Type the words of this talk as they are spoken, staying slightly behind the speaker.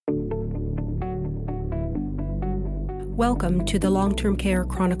Welcome to the Long-Term Care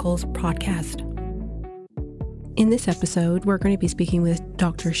Chronicles podcast. In this episode, we're going to be speaking with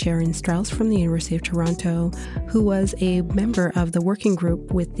Dr. Sharon Strauss from the University of Toronto, who was a member of the working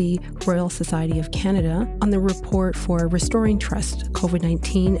group with the Royal Society of Canada on the report for Restoring Trust,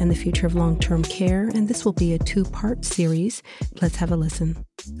 COVID-19 and the Future of Long-Term Care. And this will be a two-part series. Let's have a listen.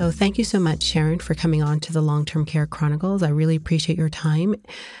 So thank you so much, Sharon, for coming on to the Long-Term Care Chronicles. I really appreciate your time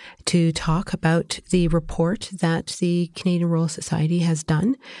to talk about the report that the Canadian Royal Society has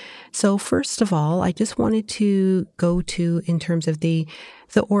done. So first of all, I just wanted to go to in terms of the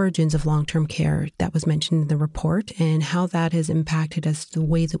origins of long-term care that was mentioned in the report and how that has impacted us, the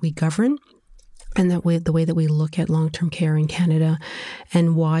way that we govern and the way that we look at long-term care in Canada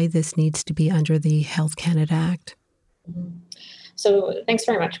and why this needs to be under the Health Canada Act. So thanks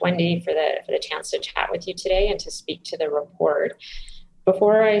very much, Wendy, for the chance to chat with you today and to speak to the report.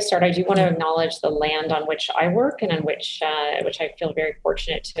 Before I start, I do want to acknowledge the land on which I work and on which I feel very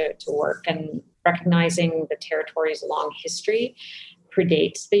fortunate to work, and recognizing the territory's long history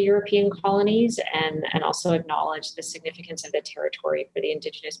predates the European colonies, and also acknowledge the significance of the territory for the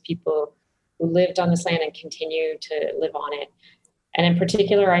Indigenous people who lived on this land and continue to live on it. And in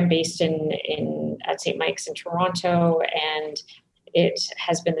particular, I'm based at St. Mike's in Toronto, and it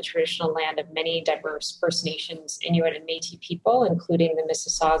has been the traditional land of many diverse First Nations, Inuit and Métis people, including the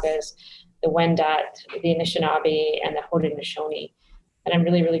Mississaugas, the Wendat, the Anishinaabe, and the Haudenosaunee. And I'm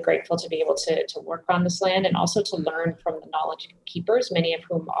really, really grateful to be able to work on this land and also to learn from the knowledge keepers, many of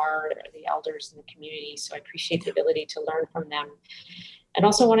whom are the elders in the community. So I appreciate the ability to learn from them. And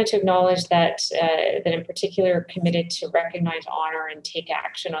also wanted to acknowledge that in particular committed to recognize, honor, and take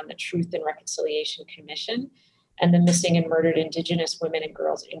action on the Truth and Reconciliation Commission and the Missing and Murdered Indigenous Women and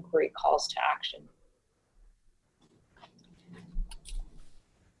Girls Inquiry Calls to Action.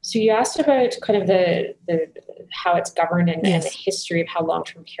 So you asked about kind of the how it's governed and the history of how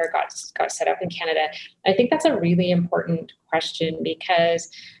long-term care got set up in Canada. I think that's a really important question because,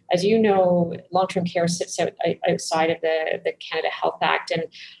 as you know, long-term care sits outside of the Canada Health Act,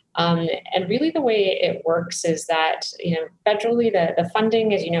 and really the way it works is that, federally the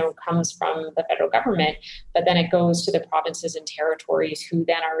funding, as you know, comes from the federal government, but then it goes to the provinces and territories who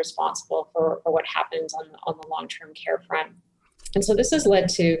then are responsible for what happens on the long-term care front. And so this has led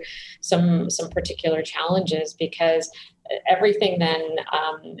to some particular challenges because everything then,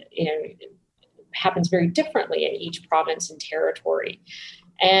 happens very differently in each province and territory.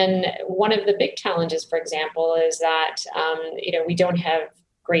 And one of the big challenges, for example, is that, we don't have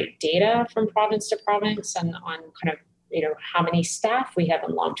great data from province to province and on kind of, how many staff we have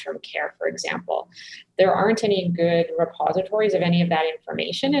in long-term care, for example. There aren't any good repositories of any of that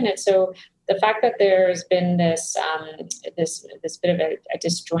information. And so the fact that there's been this bit of a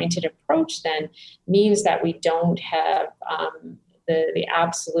disjointed approach then means that we don't have the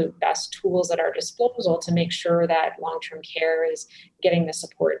absolute best tools at our disposal to make sure that long-term care is getting the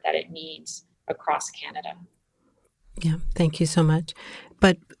support that it needs across Canada. Yeah, thank you so much.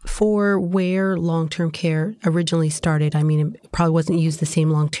 But for where long-term care originally started, I mean, it probably wasn't used the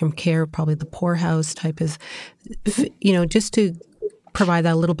same long-term care, probably the poorhouse type of, just to provide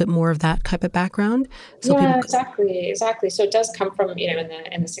that a little bit more of that type of background. So exactly. So it does come from, in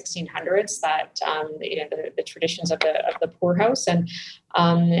the 1600s that, the traditions of the poorhouse and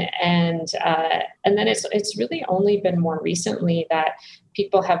then it's really only been more recently that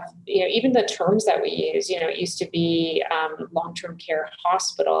people have, even the terms that we use, it used to be long-term care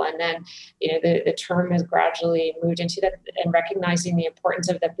hospital. And then, the term has gradually moved into that and recognizing the importance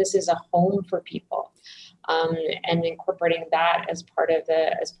of that this is a home for people. And incorporating that as part of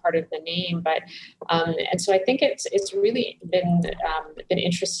the name, but and so I think it's really been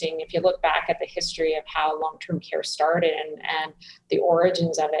interesting if you look back at the history of how long-term care started and the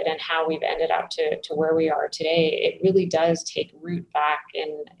origins of it and how we've ended up to where we are today. It really does take root back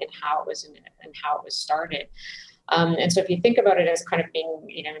in how it was started. And so if you think about it as kind of being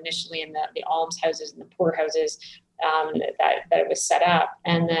initially in the almshouses and the poorhouses that it was set up,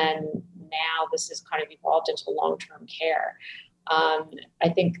 and then now this has kind of evolved into long-term care. I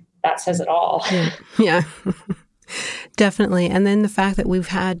think that says it all. Yeah. Definitely. And then the fact that we've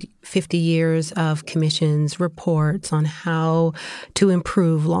had 50 years of commissions, reports on how to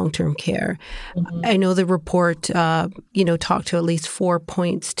improve long-term care. Mm-hmm. I know the report, talked to at least 4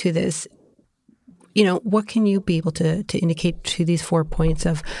 points to this. What can you be able to indicate to these 4 points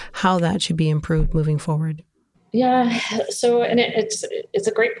of how that should be improved moving forward? Yeah. So, and it's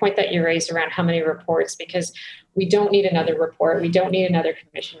a great point that you raised around how many reports, because we don't need another report. We don't need another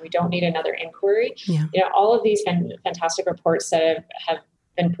commission. We don't need another inquiry. Yeah. All of these fantastic reports that have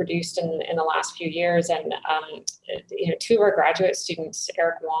been produced in the last few years. And, two of our graduate students,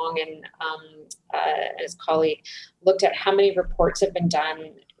 Eric Wong and his colleague, looked at how many reports have been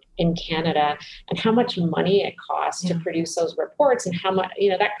done in Canada and how much money it costs to produce those reports, and how much,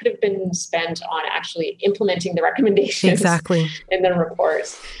 that could have been spent on actually implementing the recommendations in the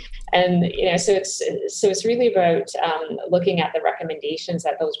reports. And, so it's really about looking at the recommendations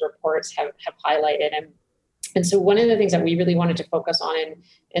that those reports have highlighted. And so one of the things that we really wanted to focus on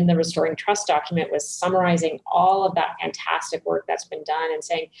in the Restoring Trust document was summarizing all of that fantastic work that's been done and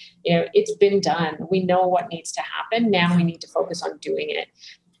saying, it's been done. We know what needs to happen. Now we need to focus on doing it.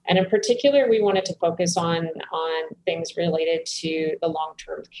 And in particular, we wanted to focus on things related to the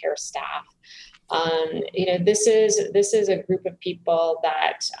long-term care staff. This is a group of people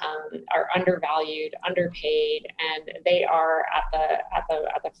that are undervalued, underpaid, and they are at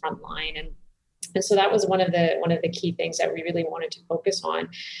the front line. And so that was one of the key things that we really wanted to focus on.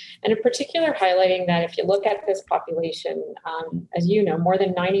 And in particular, highlighting that if you look at this population, as you know, more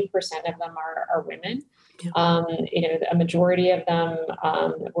than 90% of them are women. A majority of them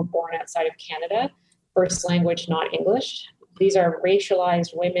were born outside of Canada, first language not English. These are racialized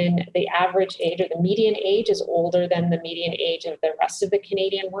women. The average age, or the median age, is older than the median age of the rest of the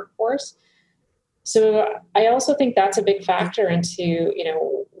Canadian workforce. So I also think that's a big factor into,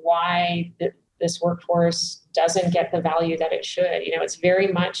 why this workforce doesn't get the value that it should. It's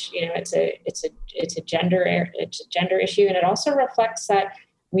very much, it's a gender issue, and it also reflects that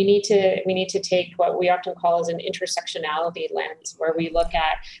we need to take what we often call as an intersectionality lens, where we look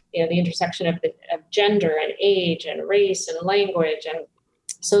at the intersection of gender and age and race and language and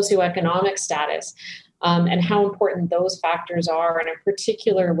socioeconomic status, and how important those factors are, and in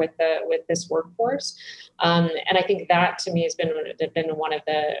particular with this workforce. And I think that to me has been one of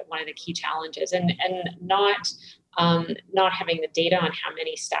the key challenges, and not having the data on how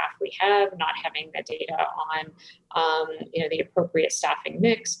many staff we have, not having the data on the appropriate staffing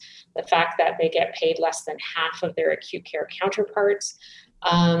mix, the fact that they get paid less than half of their acute care counterparts,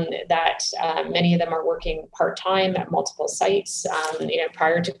 that many of them are working part-time at multiple sites,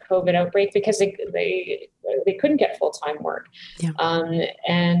 prior to COVID outbreak, because they couldn't get full-time work.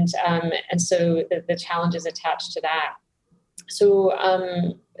 And so the challenges attached to that. So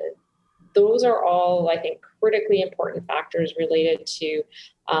those are all, I think, critically important factors related to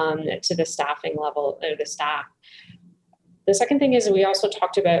the staffing level of the staff. The second thing is we also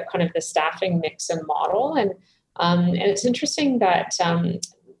talked about kind of the staffing mix and model, and it's interesting that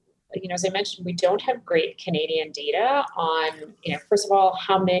as I mentioned, we don't have great Canadian data on first of all,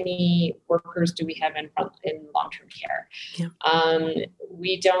 how many workers do we have in long-term care?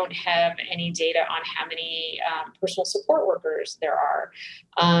 We don't have any data on how many personal support workers there are.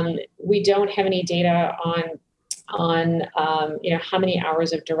 We don't have any data on how many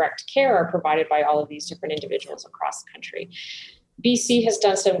hours of direct care are provided by all of these different individuals across the country. BC has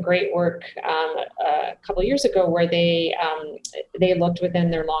done some great work a couple of years ago, where they looked within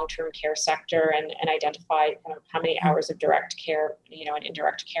their long-term care sector and identified kind of how many hours of direct care, and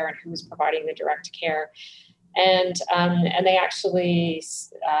indirect care, and who's providing the direct care. And they actually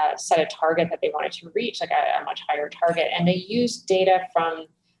set a target that they wanted to reach, like a much higher target. And they used data from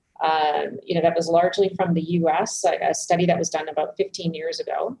that was largely from the U.S., a study that was done about 15 years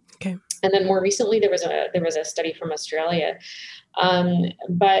ago. Okay. And then more recently, there was a study from Australia.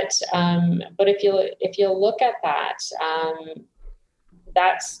 But if you look at that,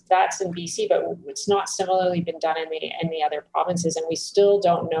 that's in BC, but it's not similarly been done in the other provinces, and we still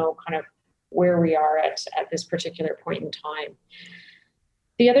don't know kind of where we are at this particular point in time.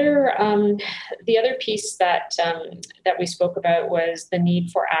 The other piece that we spoke about was the need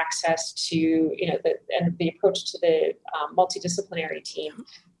for access to the approach to the multidisciplinary team.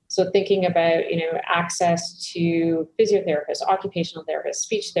 So thinking about access to physiotherapists, occupational therapists,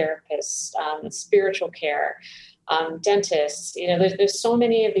 speech therapists, spiritual care, dentists. There's so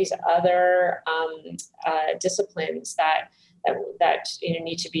many of these other disciplines that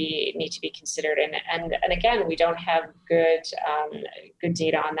need to be considered, and again, we don't have good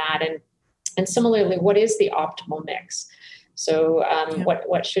data on that, and similarly, what is the optimal mix? So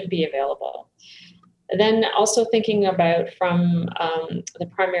what should be available? Then also thinking about from the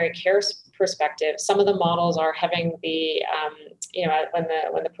primary care perspective, some of the models are having the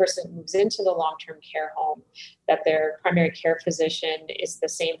when the person moves into the long-term care home, that their primary care physician is the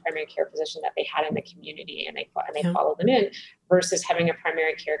same primary care physician that they had in the community, and they follow them in, versus having a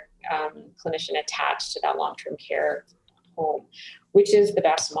primary care clinician attached to that long-term care home, which is the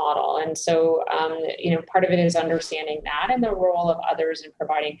best model. And so, part of it is understanding that and the role of others in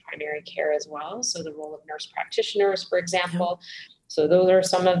providing primary care as well. So the role of nurse practitioners, for example, So those are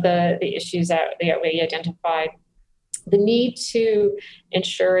some of the issues that we identified. The need to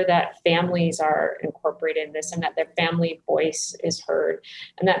ensure that families are incorporated in this and that their family voice is heard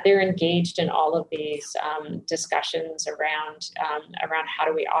and that they're engaged in all of these discussions around how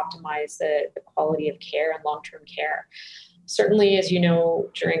do we optimize the quality of care and long-term care. Certainly, as you know,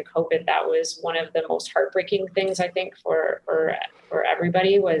 during COVID, that was one of the most heartbreaking things, I think, for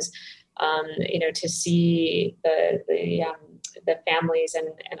everybody was, to see the families and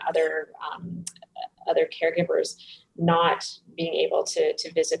other caregivers not being able to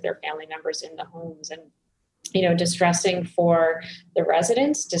visit their family members in the homes, and distressing for the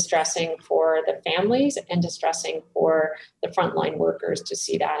residents, distressing for the families, and distressing for the frontline workers to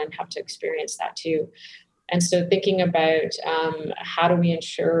see that and have to experience that too. And so thinking about how do we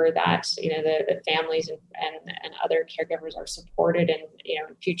ensure that the families and other caregivers are supported in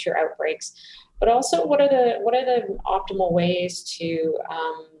future outbreaks, but also what are the optimal ways to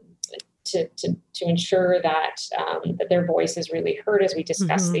ensure that that their voice is really heard as we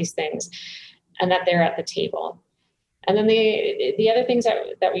discuss these things, and that they're at the table. And then the other things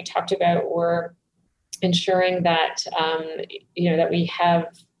that we talked about were ensuring that that we have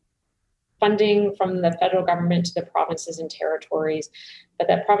funding from the federal government to the provinces and territories, but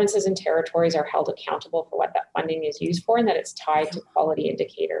that provinces and territories are held accountable for what that funding is used for, and that it's tied to quality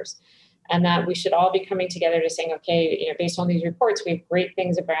indicators. And that we should all be coming together to saying, okay, based on these reports, we have great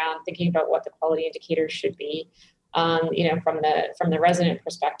things around thinking about what the quality indicators should be, from the resident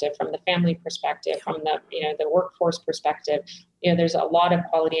perspective, from the family perspective, from the workforce perspective. There's a lot of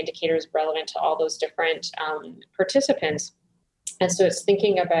quality indicators relevant to all those different participants. And so it's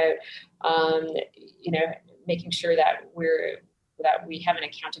thinking about, making sure that we have an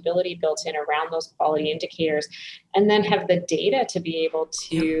accountability built in around those quality indicators, and then have the data to be able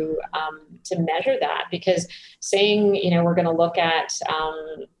to measure that. Because saying, we're going to look at,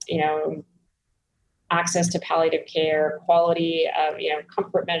 access to palliative care, quality of,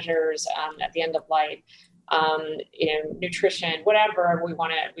 comfort measures at the end of life, nutrition, whatever we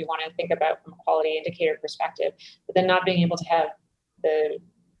want to think about from a quality indicator perspective, but then not being able to have the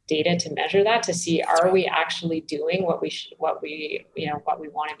data to measure that, to see, are we actually doing what we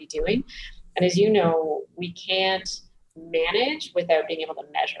want to be doing? And as you know, we can't manage without being able to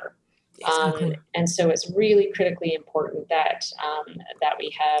measure. Exactly. And so it's really critically important that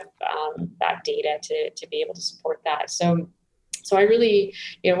we have that data to be able to support that. So I really,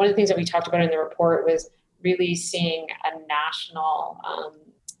 one of the things that we talked about in the report was really seeing a national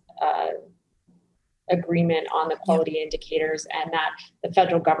agreement on the quality indicators, and that the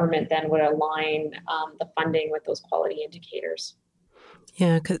federal government then would align the funding with those quality indicators.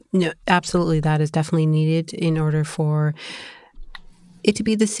 Yeah, absolutely. That is definitely needed in order for it to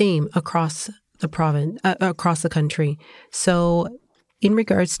be the same across the province, across the country. So in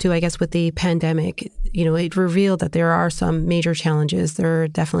regards to, I guess, with the pandemic, it revealed that there are some major challenges. There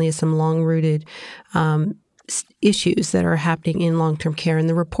definitely is some long-rooted issues that are happening in long-term care, and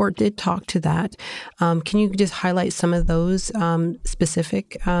the report did talk to that. Can you just highlight some of those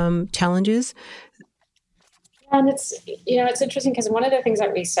specific challenges? And it's interesting because one of the things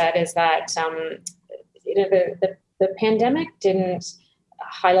that we said is that the pandemic didn't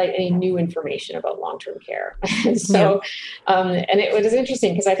highlight any new information about long-term care. And so, and it was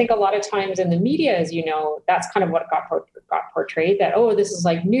interesting because I think a lot of times in the media, as you know, that's kind of what got portrayed, that, oh, this is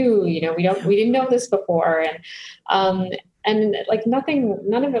like new, we didn't know this before. And like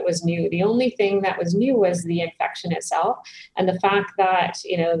none of it was new. The only thing that was new was the infection itself, and the fact that,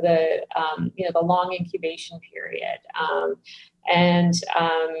 the long incubation period,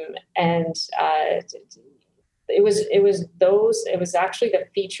 it was actually the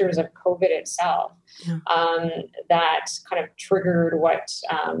features of COVID itself that kind of triggered what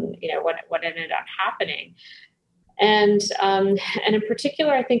ended up happening. And in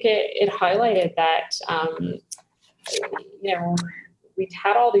particular, I think it highlighted that, we'd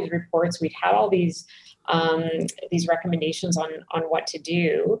had all these reports, we'd had all these recommendations on what to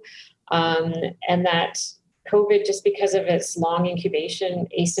do, and that COVID, just because of its long incubation,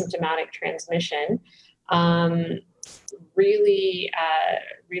 asymptomatic transmission, really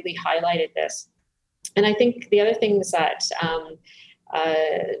highlighted this. And I think the other things that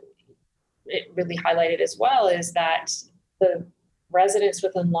it really highlighted as well is that the residents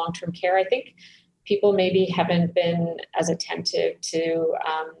within long-term care, I think people maybe haven't been as attentive to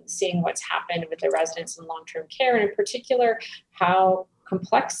seeing what's happened with the residents in long-term care, and in particular, how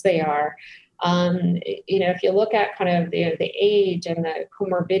complex they are. If you look at kind of the age and the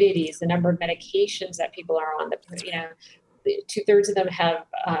comorbidities, the number of medications that people are on, 2/3 of them have,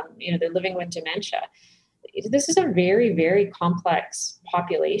 they're living with dementia. this is a very, very complex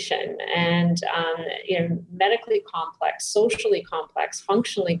population, and medically complex, socially complex,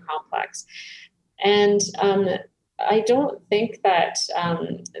 functionally complex, and I don't think that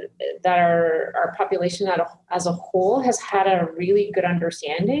that our population as a whole has had a really good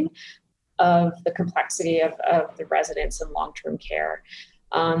understanding of the complexity of the residents in long-term care,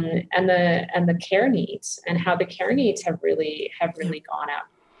 and the care needs, and how the care needs have really gone up.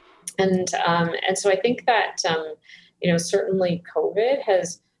 And so I think that certainly COVID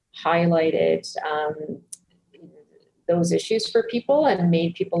has highlighted those issues for people and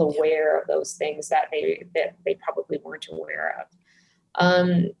made people aware of those things that they probably weren't aware of.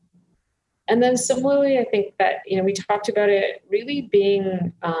 And then similarly, I think that we talked about it really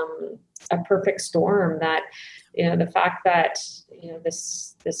being a perfect storm. That the fact that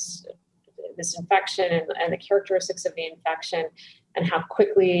this infection and the characteristics of the infection and how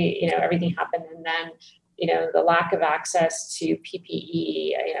quickly everything happened, and then the lack of access to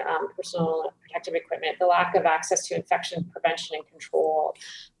PPE, personal protective equipment, the lack of access to infection prevention and control,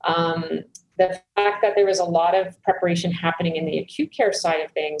 the fact that there was a lot of preparation happening in the acute care side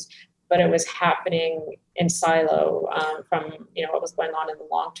of things, but it was happening in silo from what was going on in the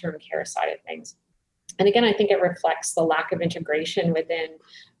long-term care side of things. And again, I think it reflects the lack of integration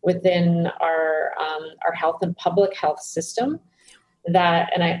within our health and public health system.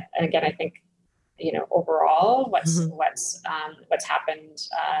 I think overall, what's happened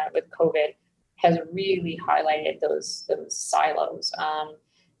with COVID has really highlighted those silos,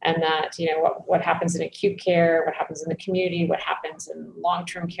 and that what happens in acute care, what happens in the community, what happens in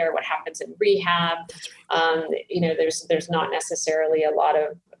long-term care, what happens in rehab. There's not necessarily a lot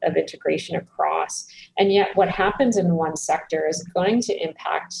of integration across, and yet what happens in one sector is going to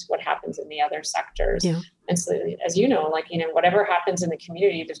impact what happens in the other sectors. Yeah. And so, as whatever happens in the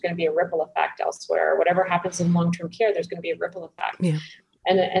community, there's going to be a ripple effect elsewhere. Whatever happens in long-term care, there's going to be a ripple effect. Yeah.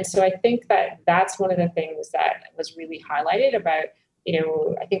 And so I think that that's one of the things that was really highlighted about,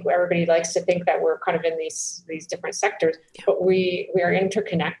 I think everybody likes to think that we're kind of in these different sectors, yeah, but we are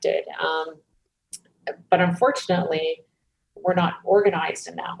interconnected. But unfortunately, we're not organized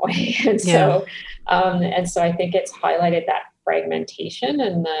in that way. And so, I think it's highlighted that fragmentation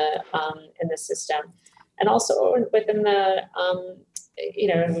in the system. And also within the,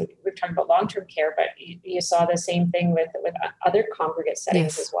 we're talking about long-term care, but you saw the same thing with other congregate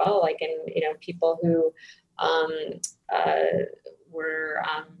settings, yes, as well. Like in, people who were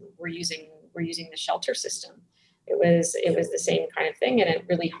using the shelter system. It was the same kind of thing, and it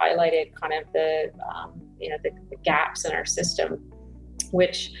really highlighted kind of the gaps in our system,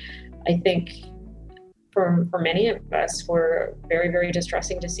 which I think for many of us were very, very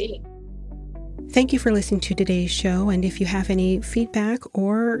distressing to see. Thank you for listening to today's show, and if you have any feedback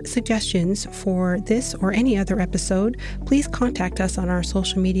or suggestions for this or any other episode, please contact us on our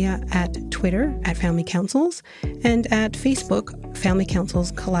social media at Twitter at Family Councils and at Facebook, Family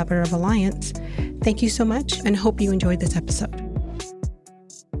Councils Collaborative Alliance. Thank you so much, and hope you enjoyed this episode.